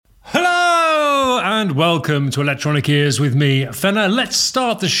and welcome to Electronic Ears with me, Fenner. Let's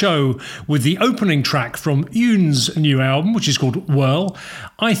start the show with the opening track from Yoon's new album, which is called Whirl.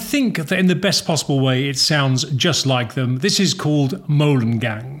 I think that in the best possible way it sounds just like them. This is called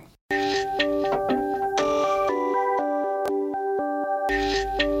Molengang.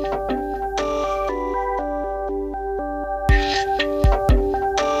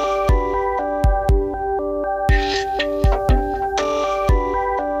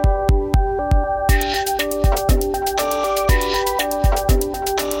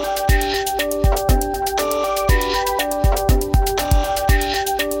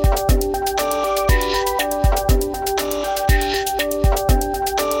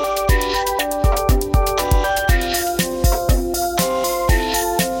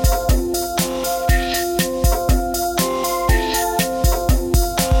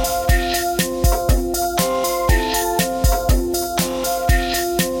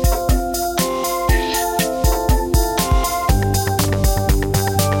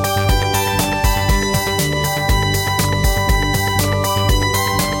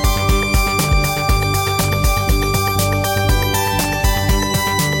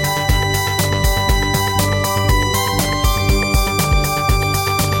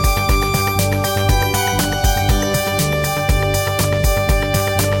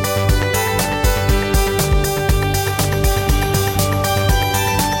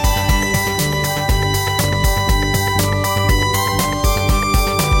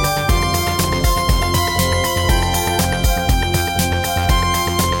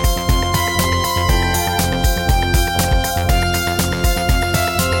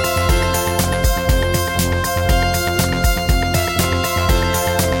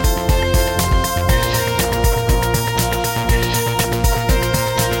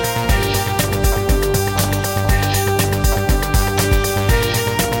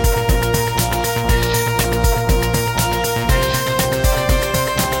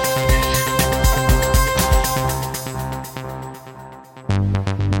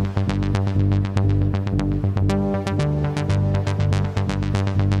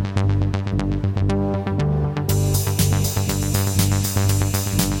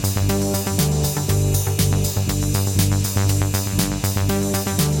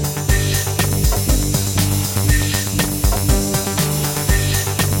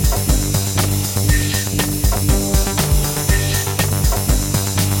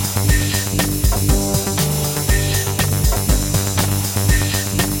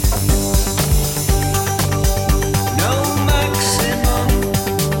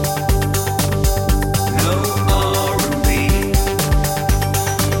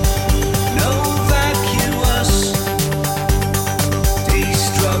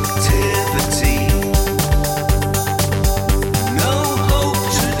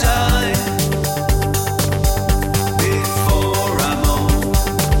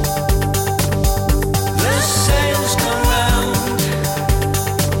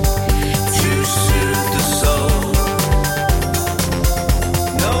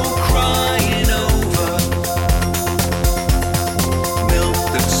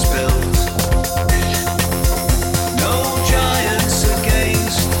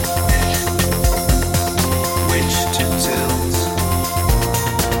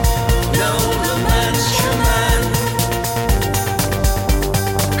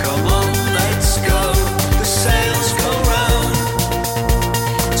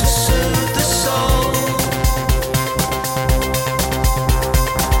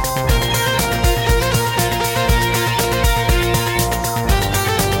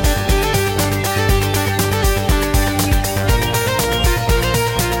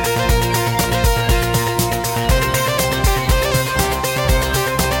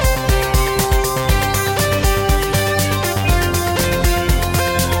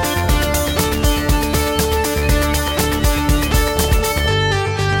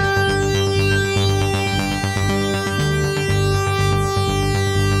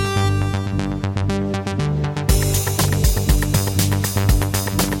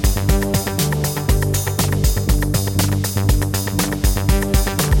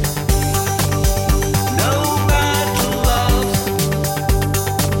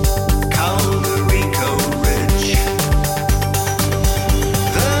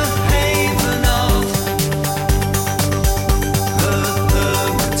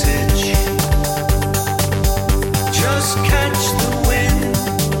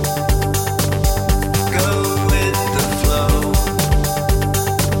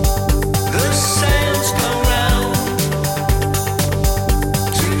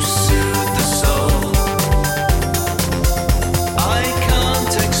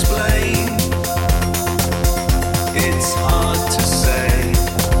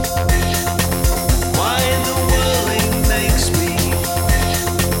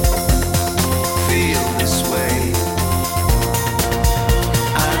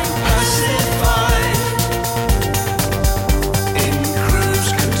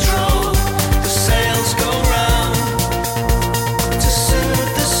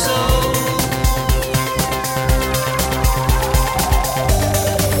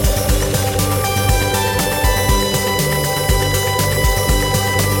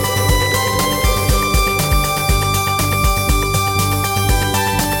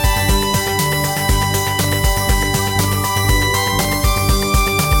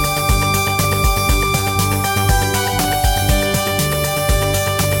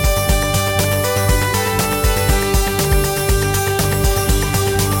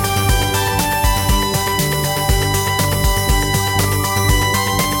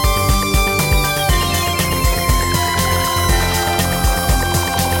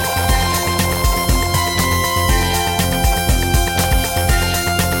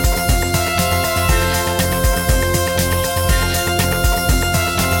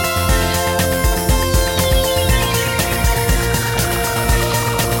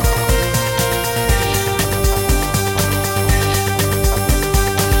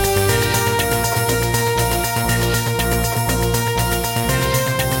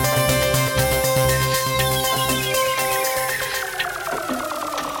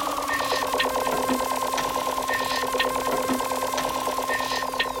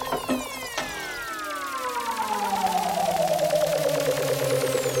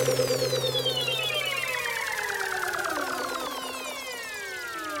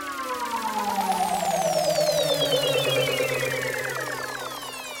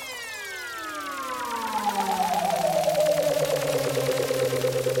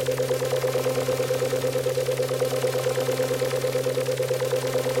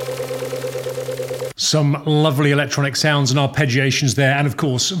 Some lovely electronic sounds and arpeggiations there, and of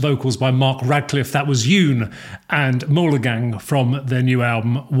course vocals by Mark Radcliffe. That was Yoon and Molagang from their new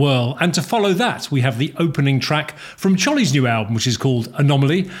album Whirl. And to follow that, we have the opening track from Cholly's new album, which is called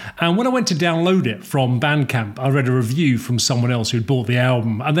Anomaly. And when I went to download it from Bandcamp, I read a review from someone else who'd bought the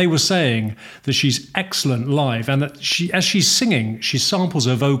album, and they were saying that she's excellent live, and that as she's singing, she samples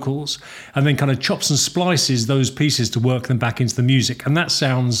her vocals and then kind of chops and splices those pieces to work them back into the music. And that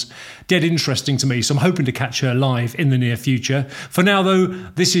sounds dead interesting to me, so I'm hoping to catch her live in the near future. For now, though,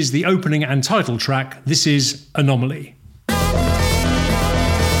 this is the opening and title track. This is Anomaly.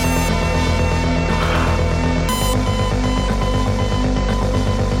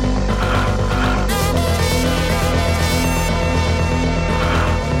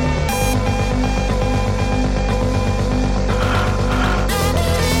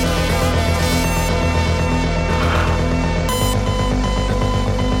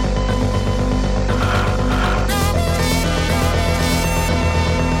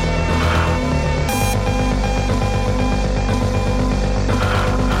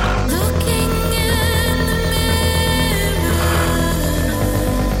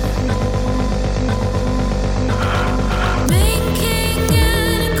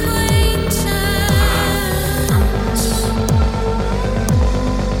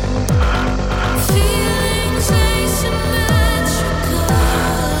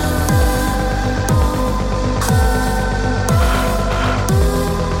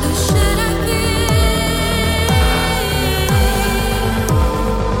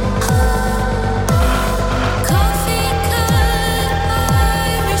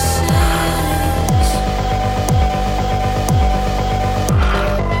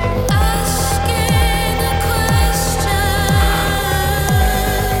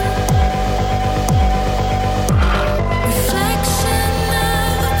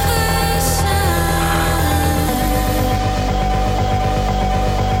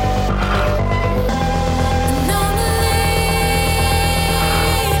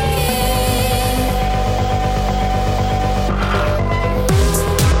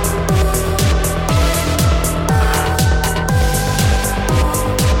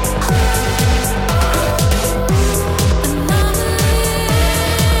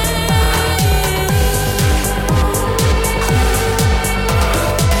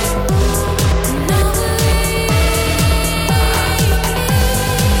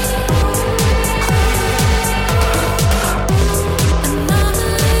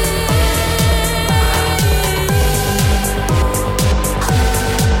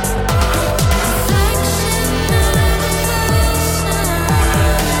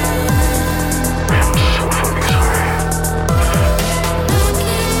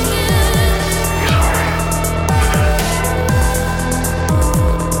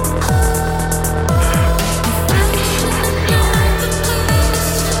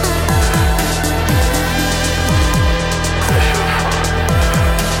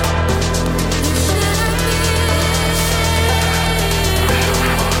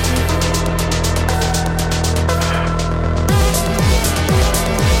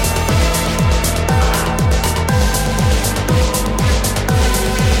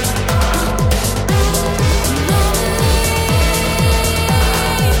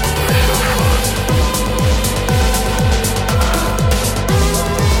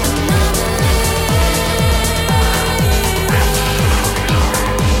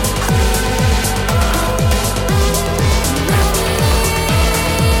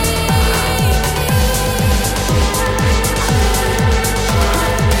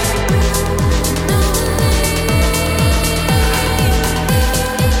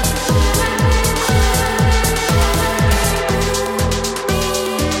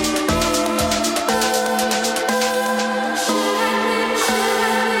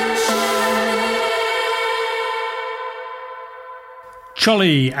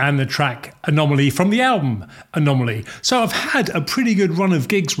 Cholly and the track Anomaly from the album Anomaly. So I've had a pretty good run of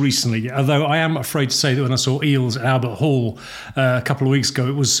gigs recently, although I am afraid to say that when I saw Eels at Albert Hall a couple of weeks ago,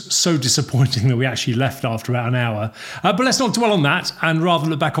 it was so disappointing that we actually left after about an hour. But let's not dwell on that and rather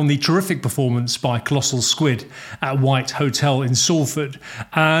look back on the terrific performance by Colossal Squid at White Hotel in Salford.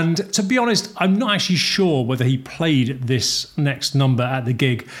 And to be honest, I'm not actually sure whether he played this next number at the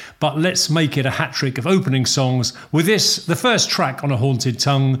gig, but let's make it a hat-trick of opening songs with this, the first track on A Haunted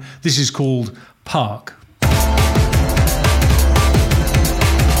Tongue. This is called Park.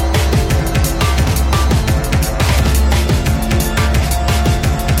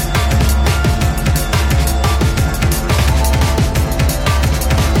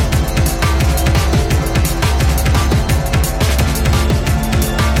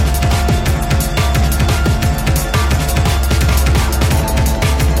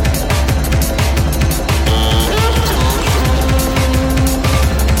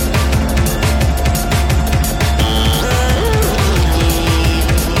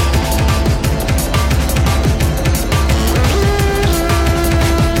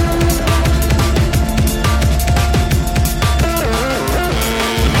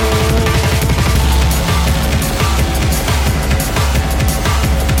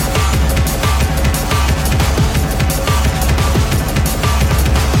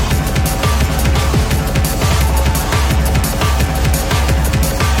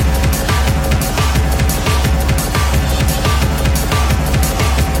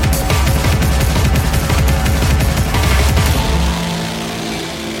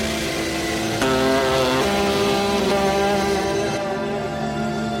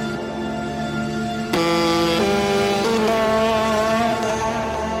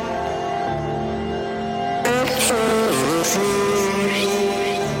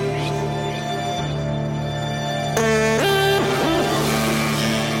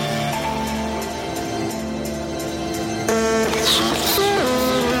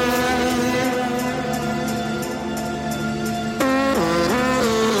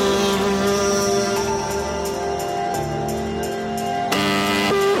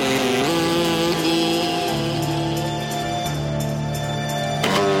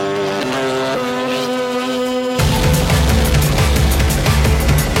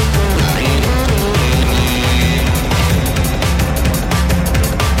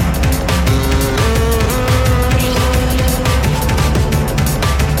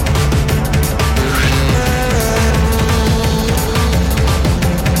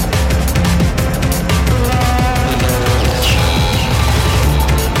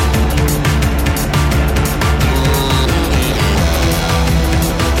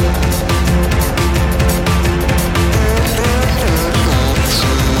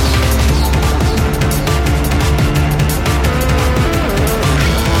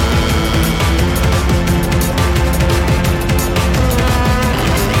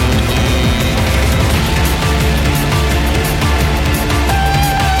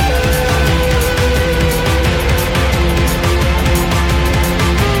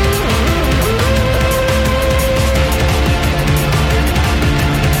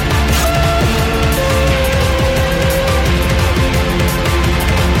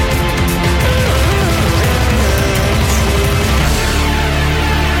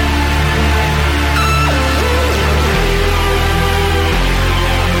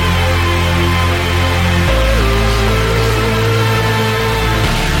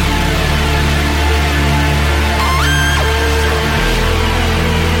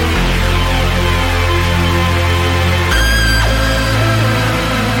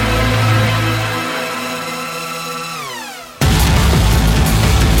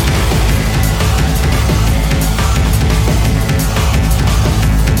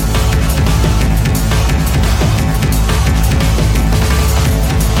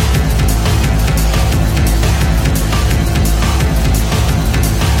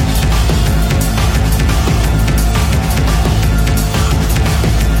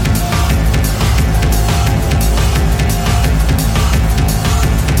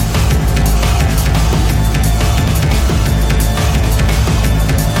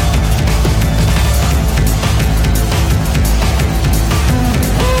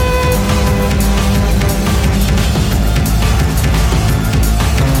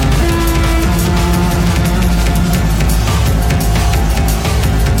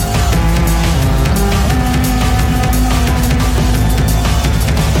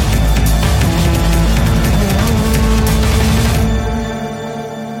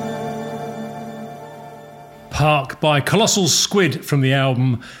 by Colossal Squid from the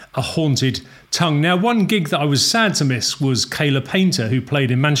album A Haunted Tongue. Now, one gig that I was sad to miss was Kayla Painter, who played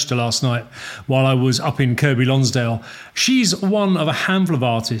in Manchester last night while I was up in Kirkby Lonsdale. She's one of a handful of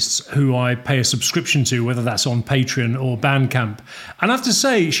artists who I pay a subscription to, whether that's on Patreon or Bandcamp. And I have to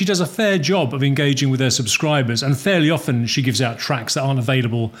say, she does a fair job of engaging with her subscribers, and fairly often she gives out tracks that aren't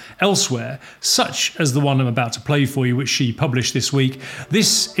available elsewhere, such as the one I'm about to play for you, which she published this week.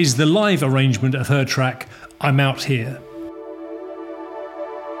 This is the live arrangement of her track, I'm Out Here.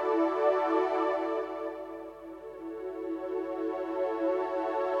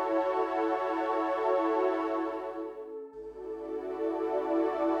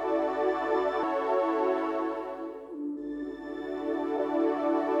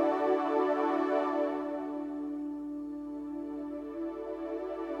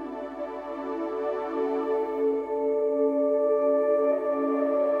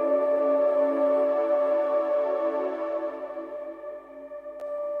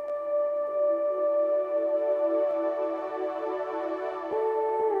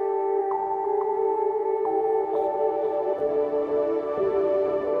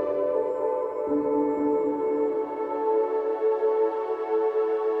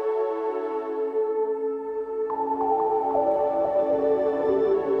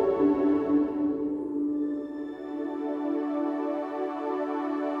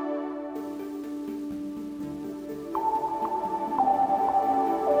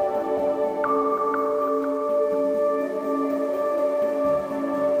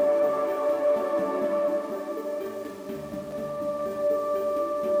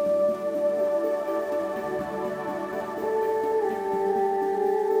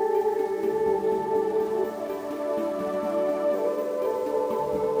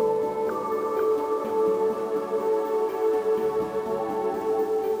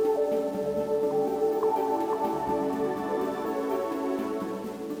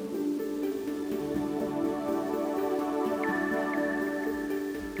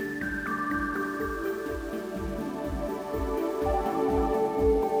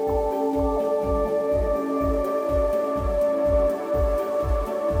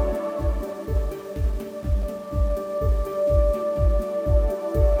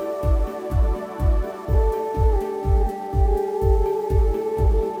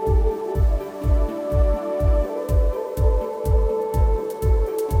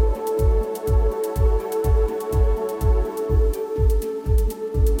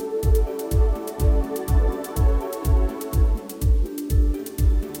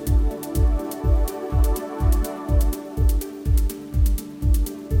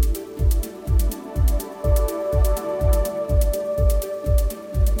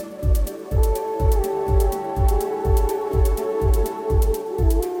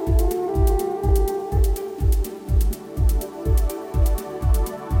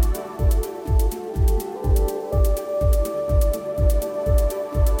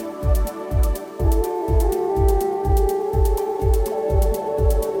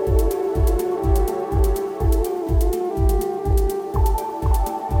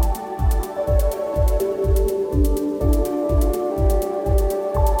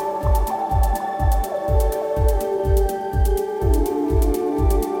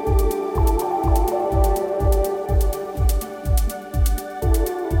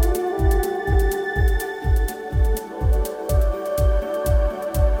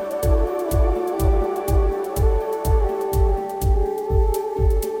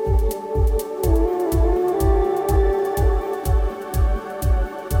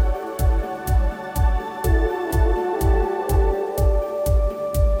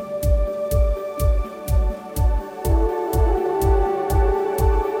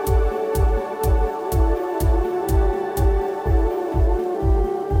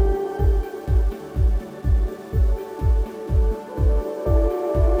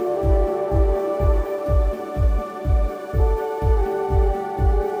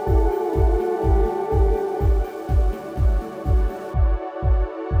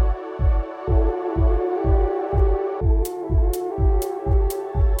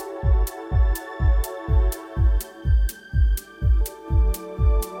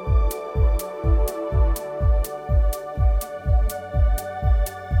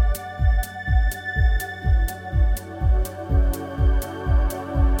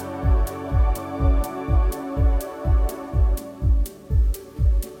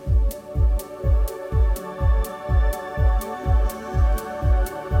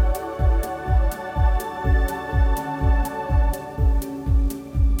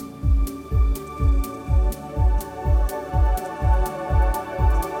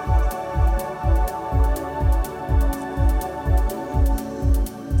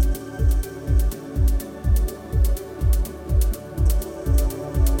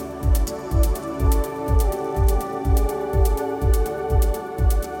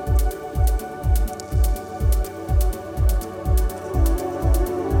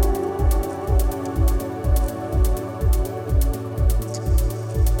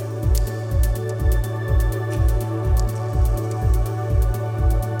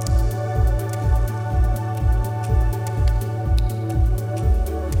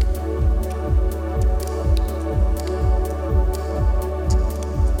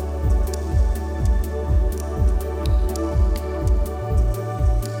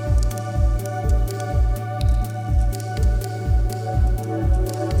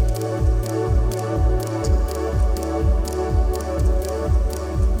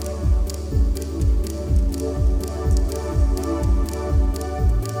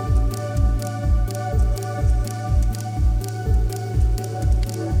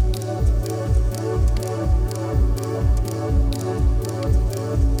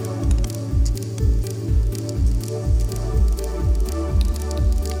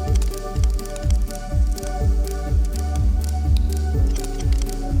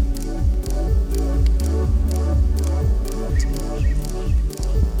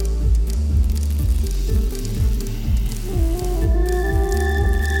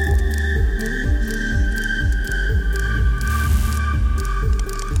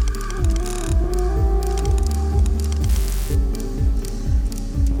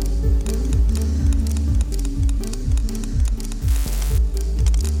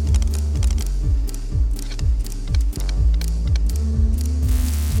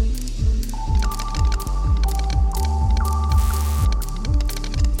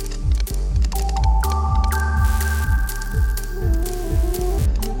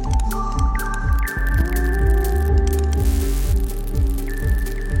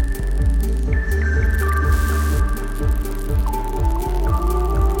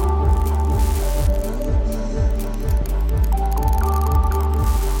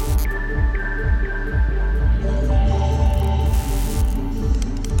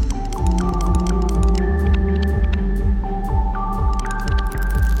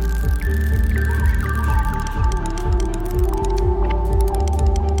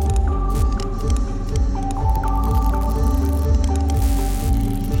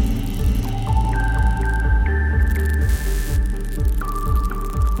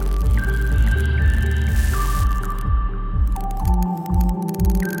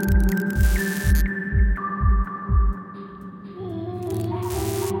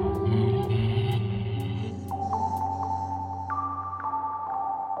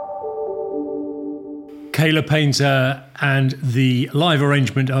 Kayla Painter and the live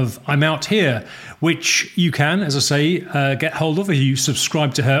arrangement of I'm Out Here, which you can, as I say, get hold of if you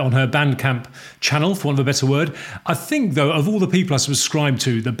subscribe to her on her Bandcamp channel, for want of a better word. I think, though, of all the people I subscribe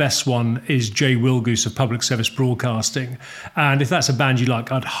to, the best one is Jay Wilgoose of Public Service Broadcasting. And if that's a band you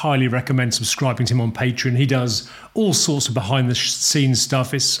like, I'd highly recommend subscribing to him on Patreon. He does all sorts of behind-the-scenes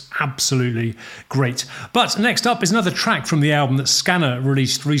stuff. It's absolutely great. But next up is another track from the album that Scanner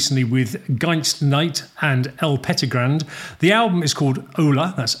released recently with Geinst Knight and El Pettigrand. The album is called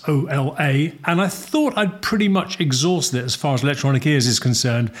Ola, that's O-L-A, and I thought I'd pretty much exhausted it as far as Electronic Ears is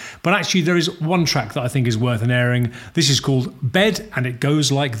concerned, but actually there is one track that I think is worth an airing. This is called Bed, and it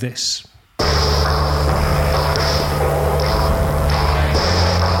goes like this.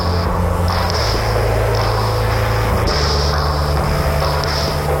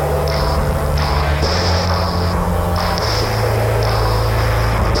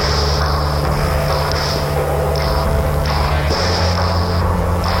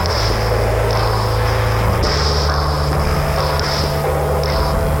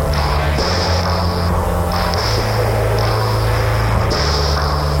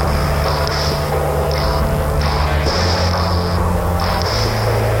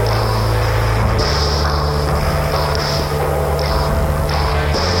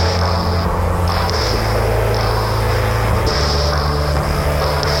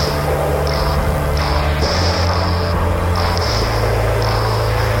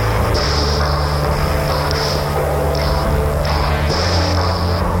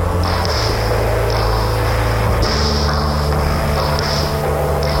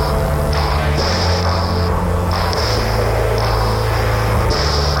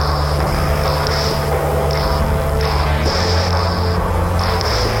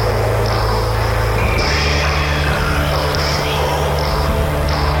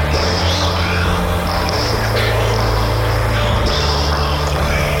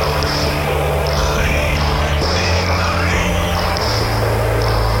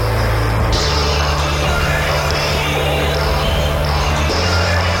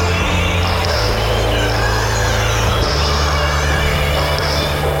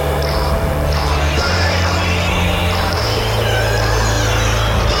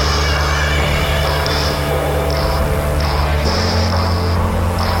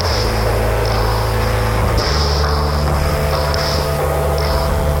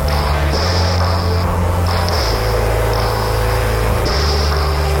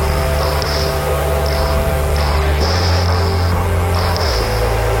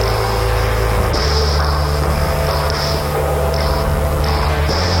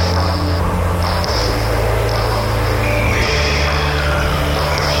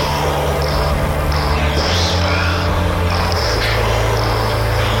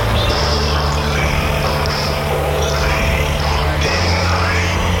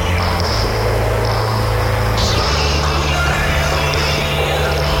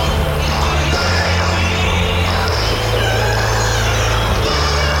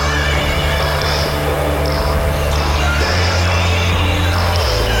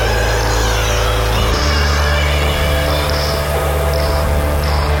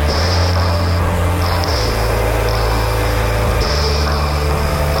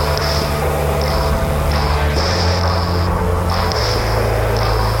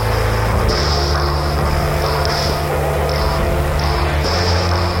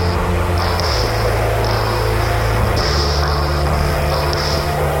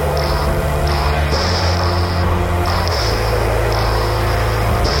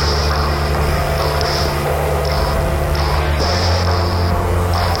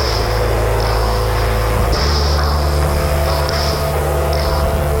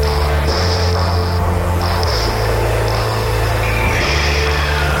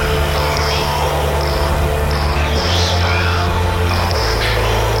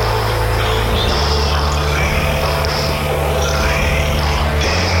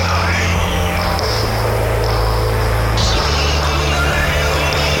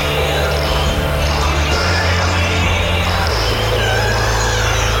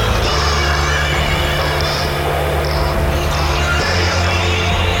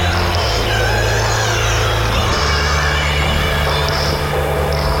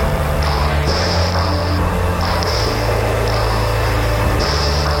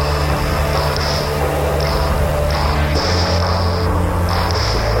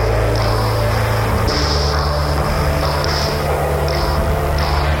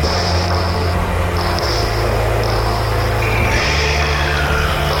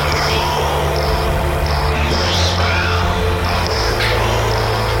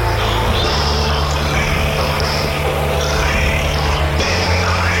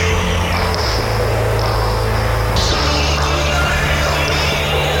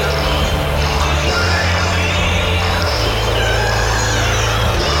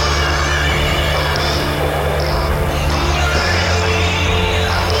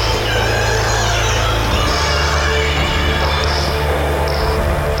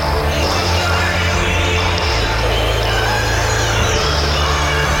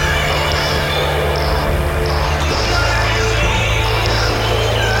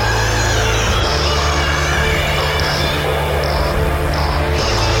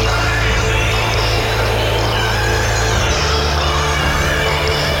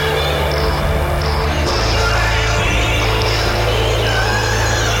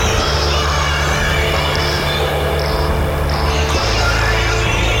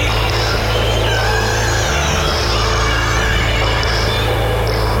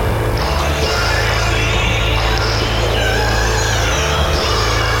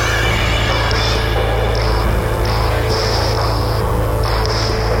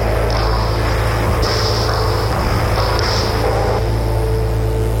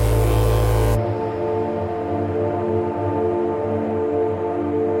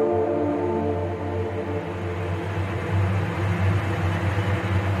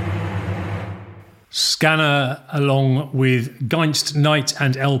 Scanner along with Geinst Knight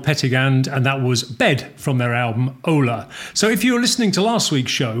and El Petigand, and that was Bed from their album Ola. So if you were listening to last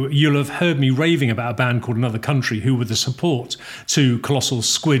week's show, you'll have heard me raving about a band called Another Country who were the support to Colossal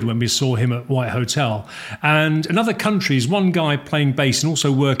Squid when we saw him at White Hotel. And Another Country is one guy playing bass and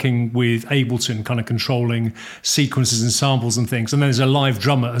also working with Ableton, kind of controlling sequences and samples and things. And then there's a live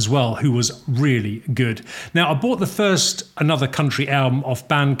drummer as well who was really good. Now, I bought the first Another Country album off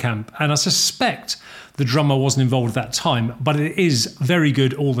Bandcamp, and I suspect the drummer wasn't involved at that time, but it is very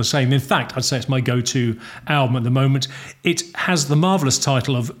good all the same. In fact, I'd say it's my go-to album at the moment. It has the marvellous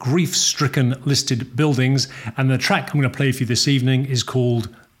title of Grief-Stricken Listed Buildings, and the track I'm going to play for you this evening is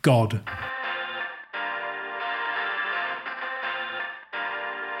called God.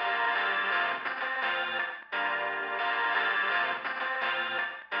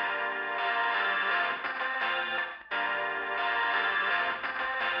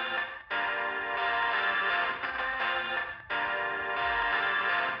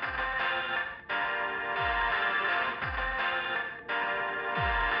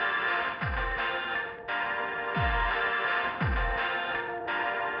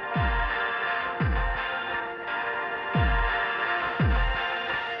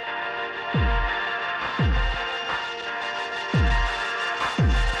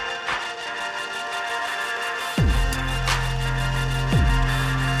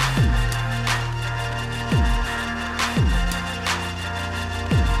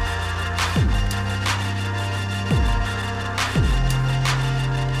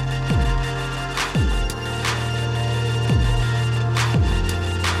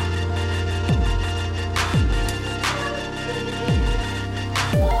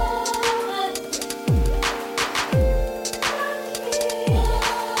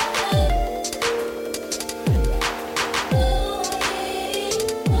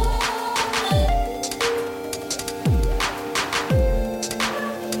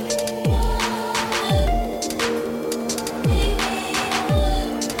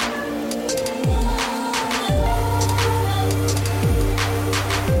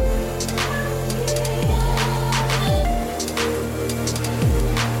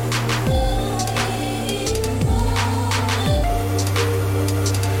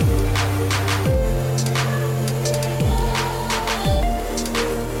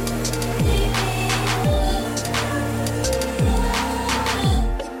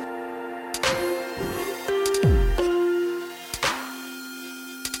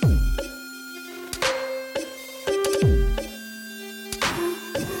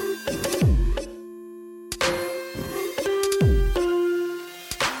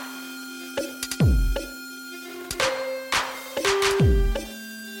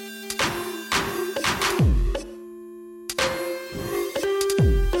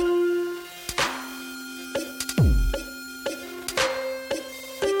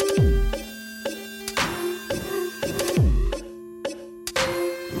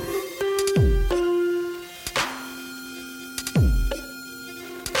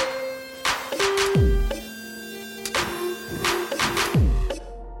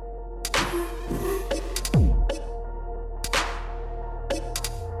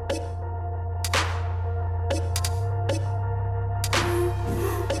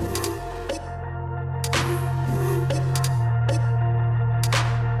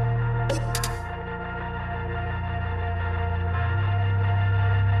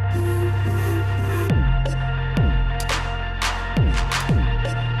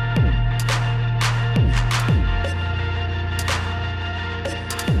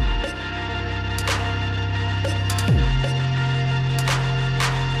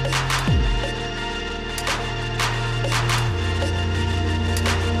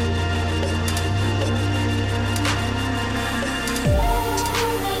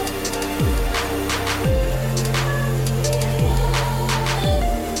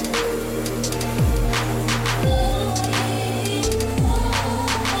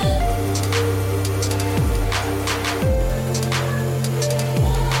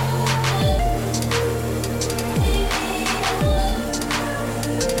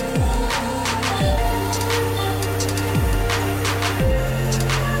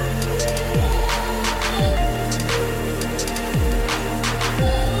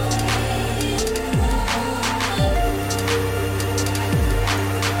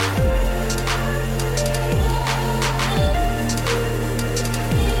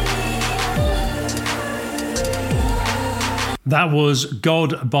 That was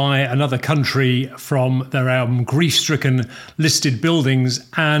God by Another Country from their album Grief-Stricken Listed Buildings.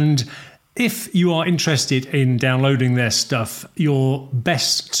 And If you are interested in downloading their stuff, you're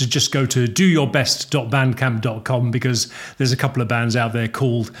best to just go to doyourbest.bandcamp.com because there's a couple of bands out there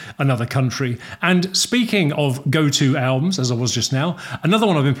called Another Country. And speaking of go-to albums, as I was just now, another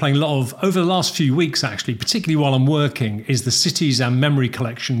one I've been playing a lot of over the last few weeks, actually, particularly while I'm working, is the Cities and Memory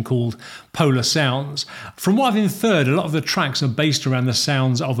collection called Polar Sounds. From what I've inferred, a lot of the tracks are based around the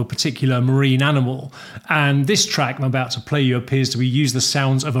sounds of a particular marine animal. And this track I'm about to play you appears to be use the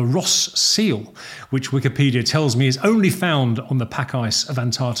sounds of a Ross seal, which Wikipedia tells me is only found on the pack ice of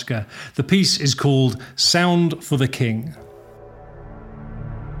Antarctica. The piece is called Sound for the King.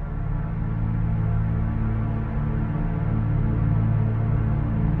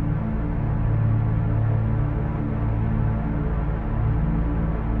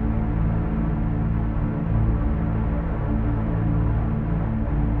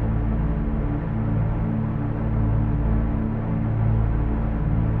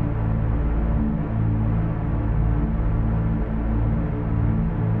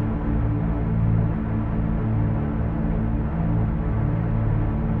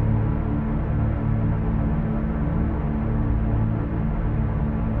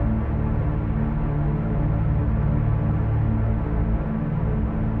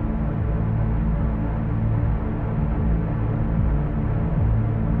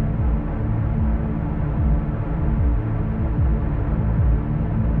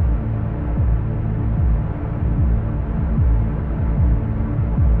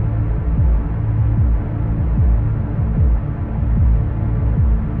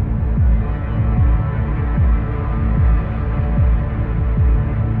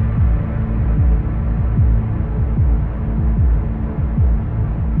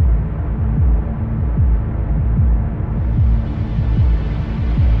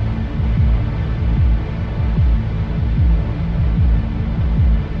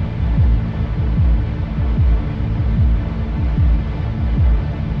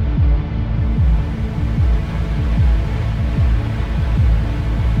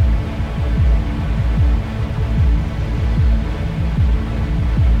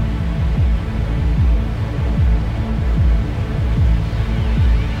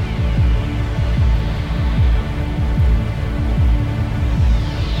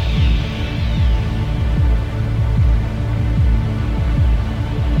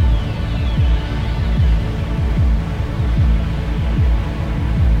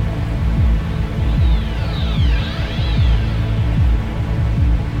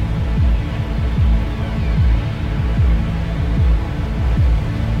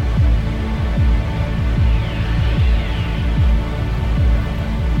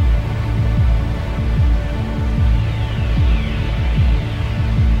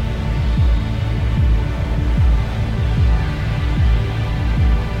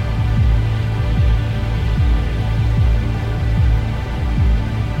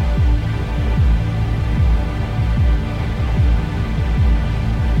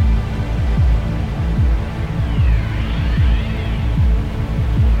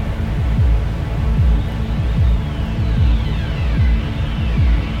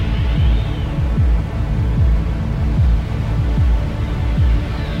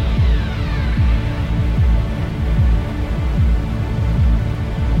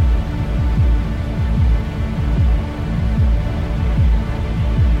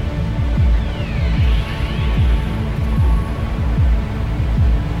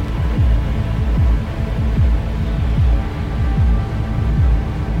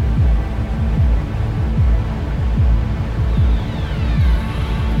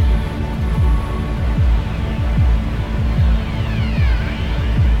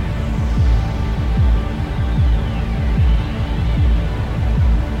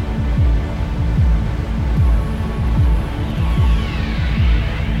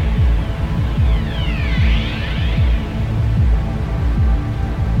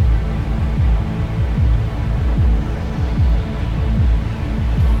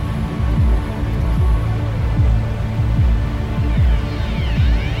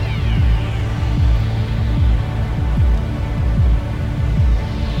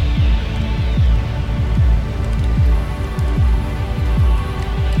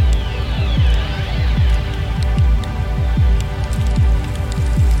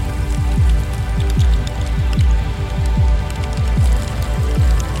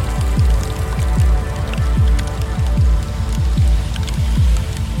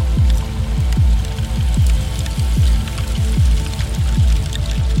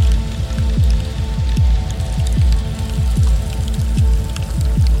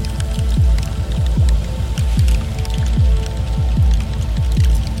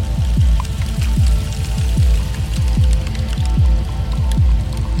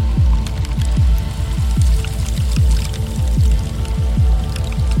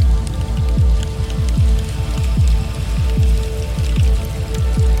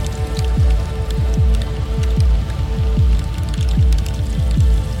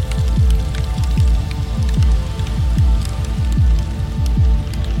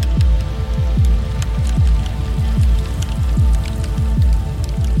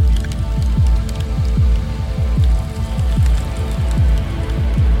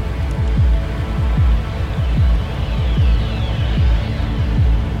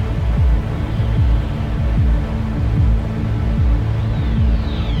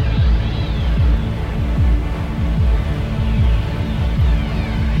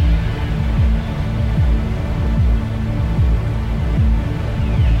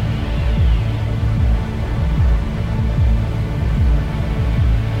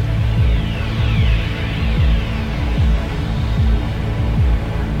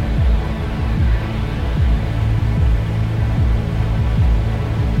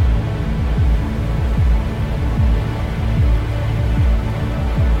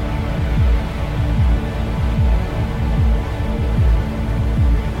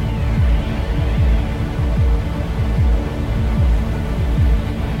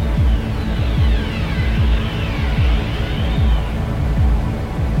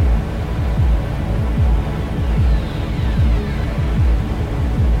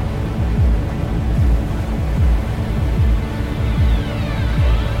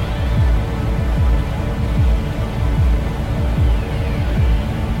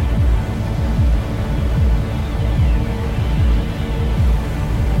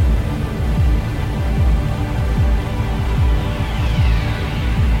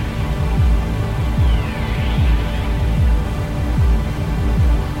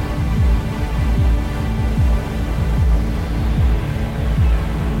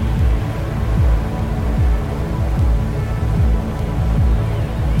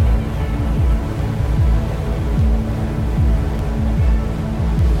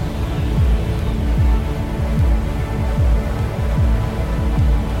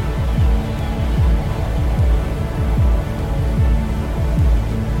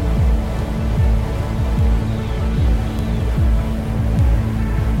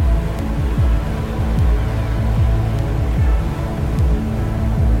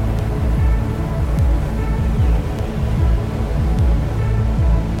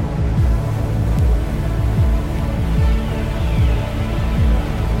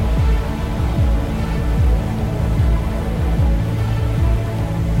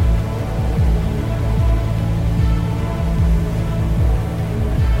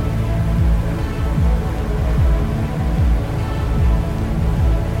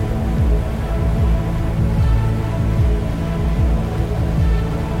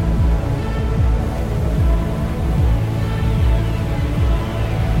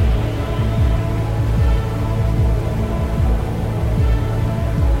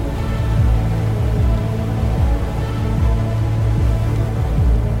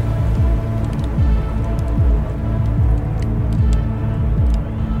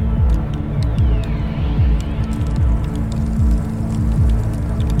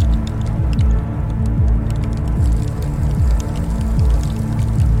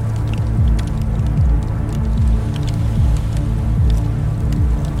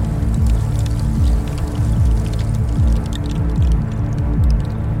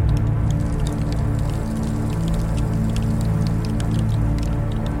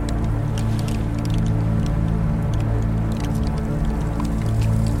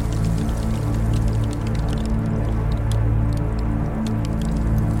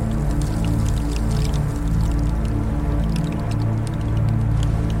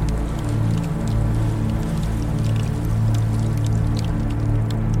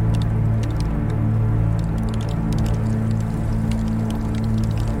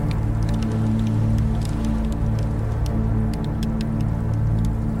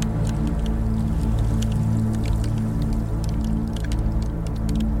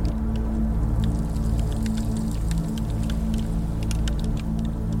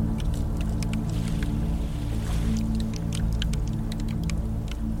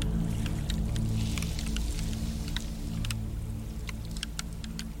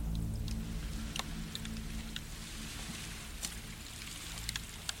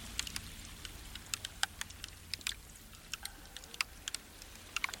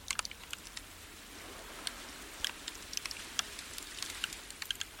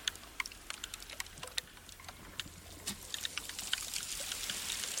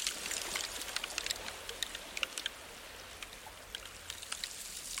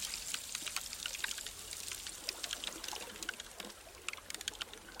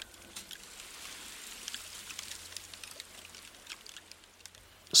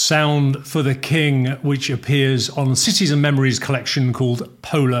 Sound for the King, which appears on Cities and Memories collection called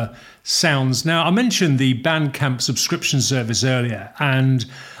Polar Sounds. Now, I mentioned the Bandcamp subscription service earlier, and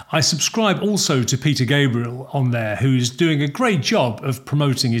I subscribe also to Peter Gabriel on there, who's doing a great job of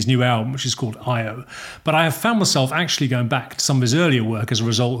promoting his new album, which is called Io. But I have found myself actually going back to some of his earlier work as a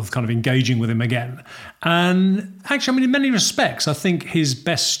result of kind of engaging with him again. And actually, I mean, in many respects, I think his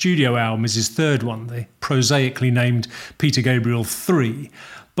best studio album is his third one, the prosaically named Peter Gabriel 3.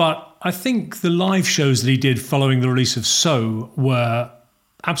 But I think the live shows that he did following the release of So were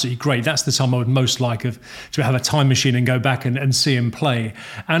absolutely great. That's the time I would most like to have a time machine and go back and see him play.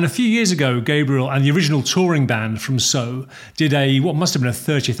 And a few years ago, Gabriel and the original touring band from So did what must have been a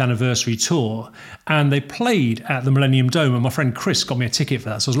 30th anniversary tour. And they played at the Millennium Dome. And my friend Chris got me a ticket for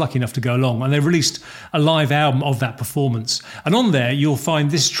that. So I was lucky enough to go along. And they released a live album of that performance. And on there, you'll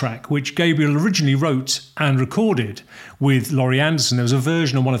find this track, which Gabriel originally wrote and recorded with Laurie Anderson. There was a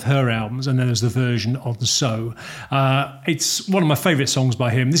version on one of her albums, and then there's the version on So. It's one of my favourite songs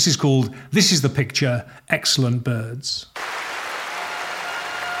by him. This is called This Is the Picture, Excellent Birds.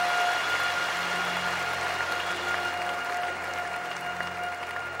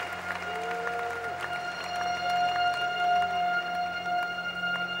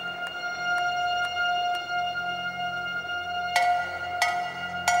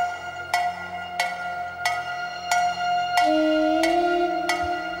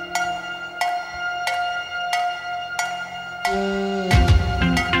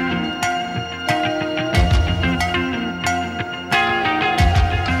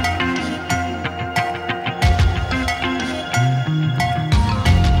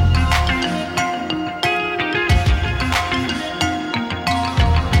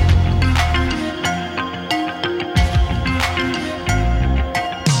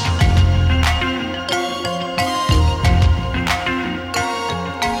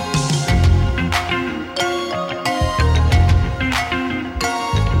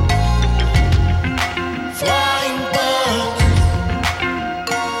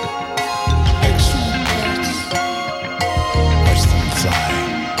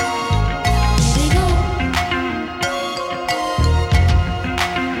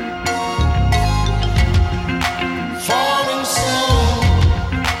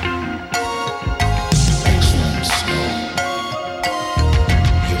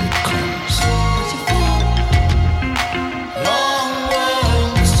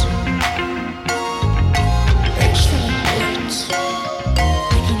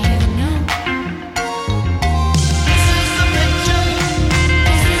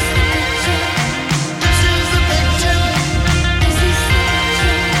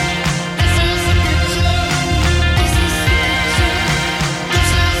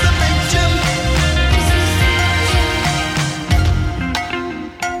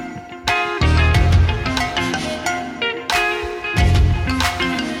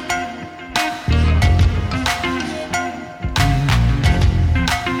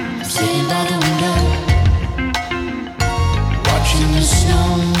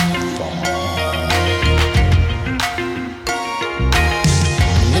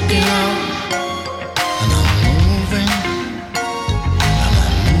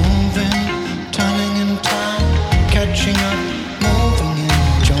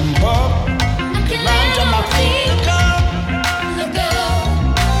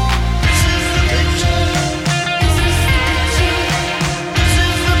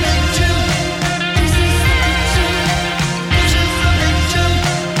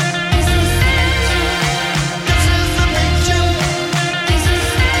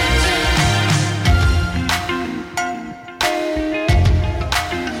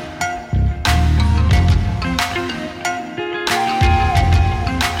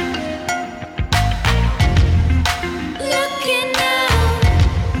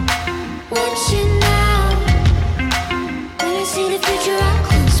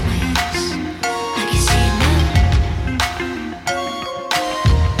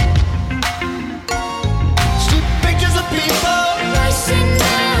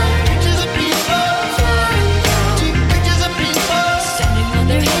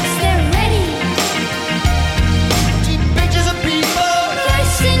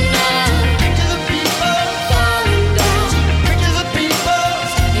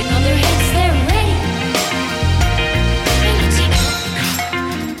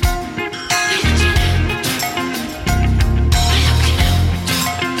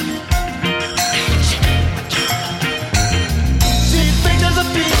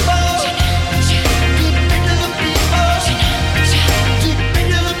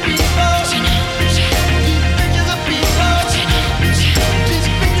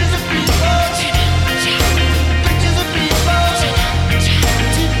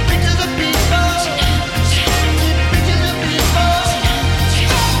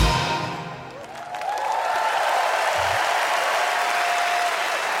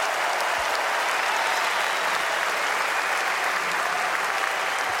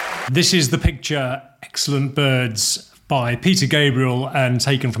 This is the picture Excellent Birds by Peter Gabriel and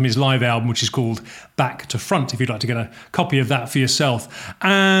taken from his live album, which is called Back to Front, if you'd like to get a copy of that for yourself.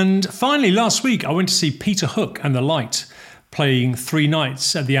 And finally, last week, I went to see Peter Hook and the Light playing 3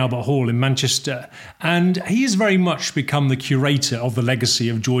 nights at the Albert Hall in Manchester. And he has very much become the curator of the legacy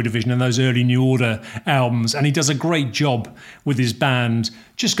of Joy Division and those early New Order albums. And he does a great job with his band,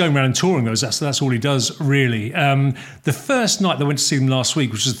 just going around and touring those. That's all he does, really. The first night that I went to see them last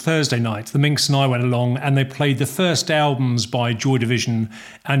week, which was Thursday night, the Minx and I went along and they played the first albums by Joy Division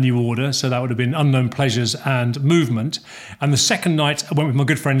and New Order. So that would have been Unknown Pleasures and Movement. And the second night, I went with my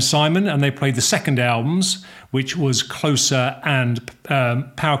good friend Simon and they played the second albums, which was Closer and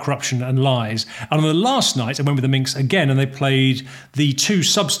Power, Corruption and Lies. And on the last night, I went with the Minx again and they played the 2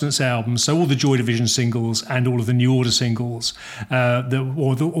 Substance albums, so all the Joy Division singles and all of the New Order singles, all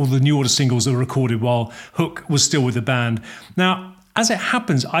the New Order singles that were recorded while Hook was still with the band. Now, as it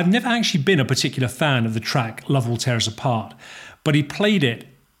happens, I've never actually been a particular fan of the track Love Will Tear Us Apart, but he played it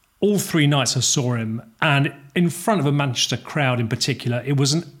all 3 nights I saw him, and in front of a Manchester crowd in particular. It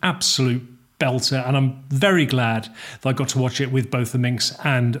was an absolute belter, and I'm very glad that I got to watch it with both the Minx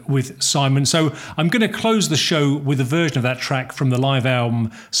and with Simon. So I'm going to close the show with a version of that track from the live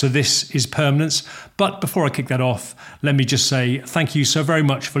album, So This Is Permanence. But before I kick that off, let me just say thank you so very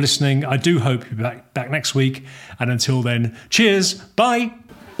much for listening. I do hope you're back next week, and until then, cheers, bye.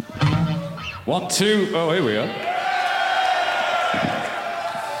 1, 2, oh, here we are.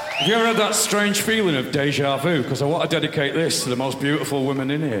 Have you ever had that strange feeling of deja vu? Because I want to dedicate this to the most beautiful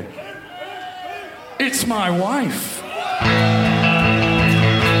woman in here. It's my wife.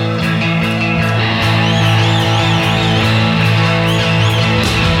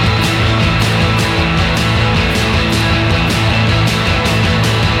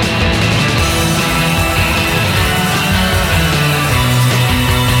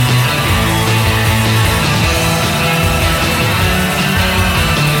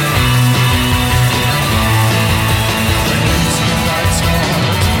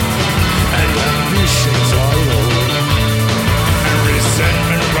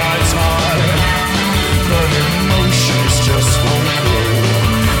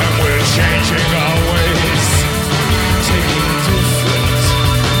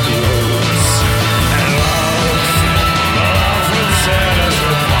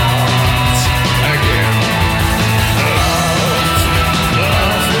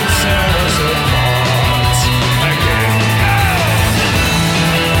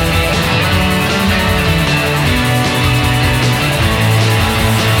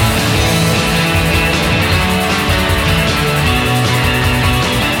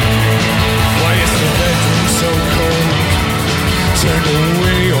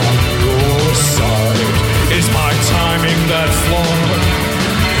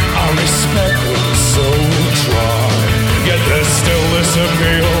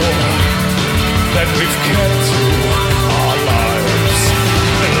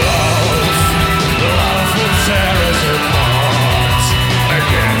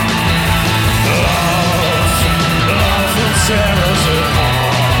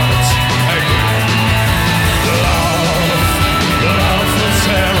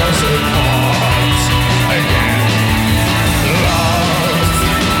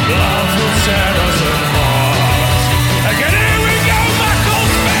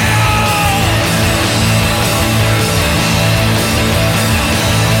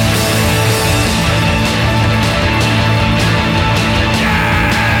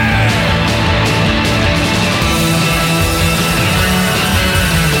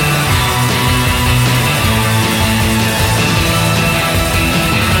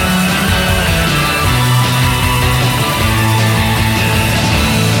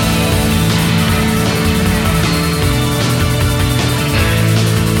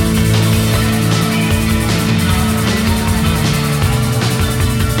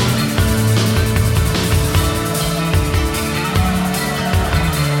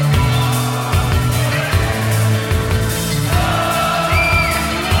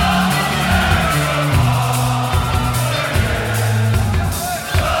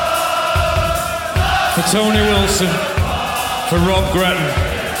 Tony Wilson, for Rob Gretton,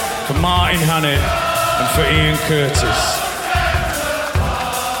 for Martin Hannett, and for Ian Curtis.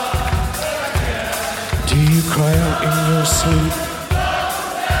 Do you cry out in your sleep?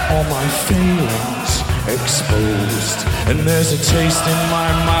 All my feelings exposed, and there's a taste in my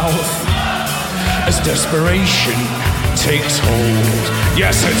mouth as desperation takes hold.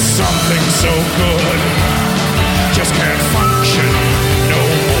 Yes, it's something so good, just can't function no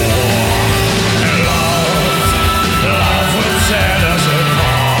more. And love will set us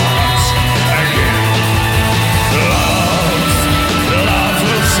apart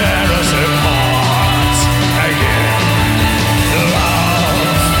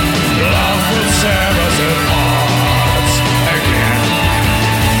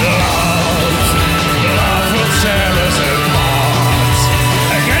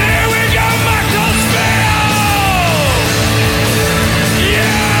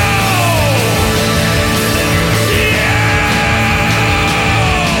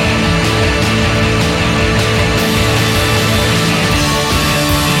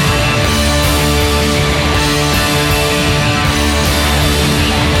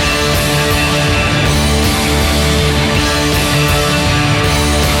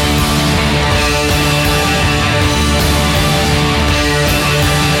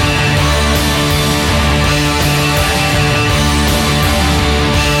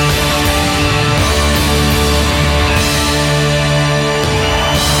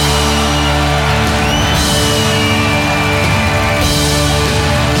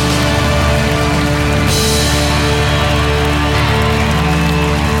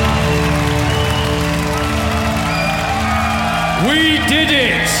We did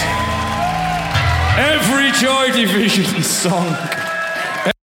it! Every Joy Division song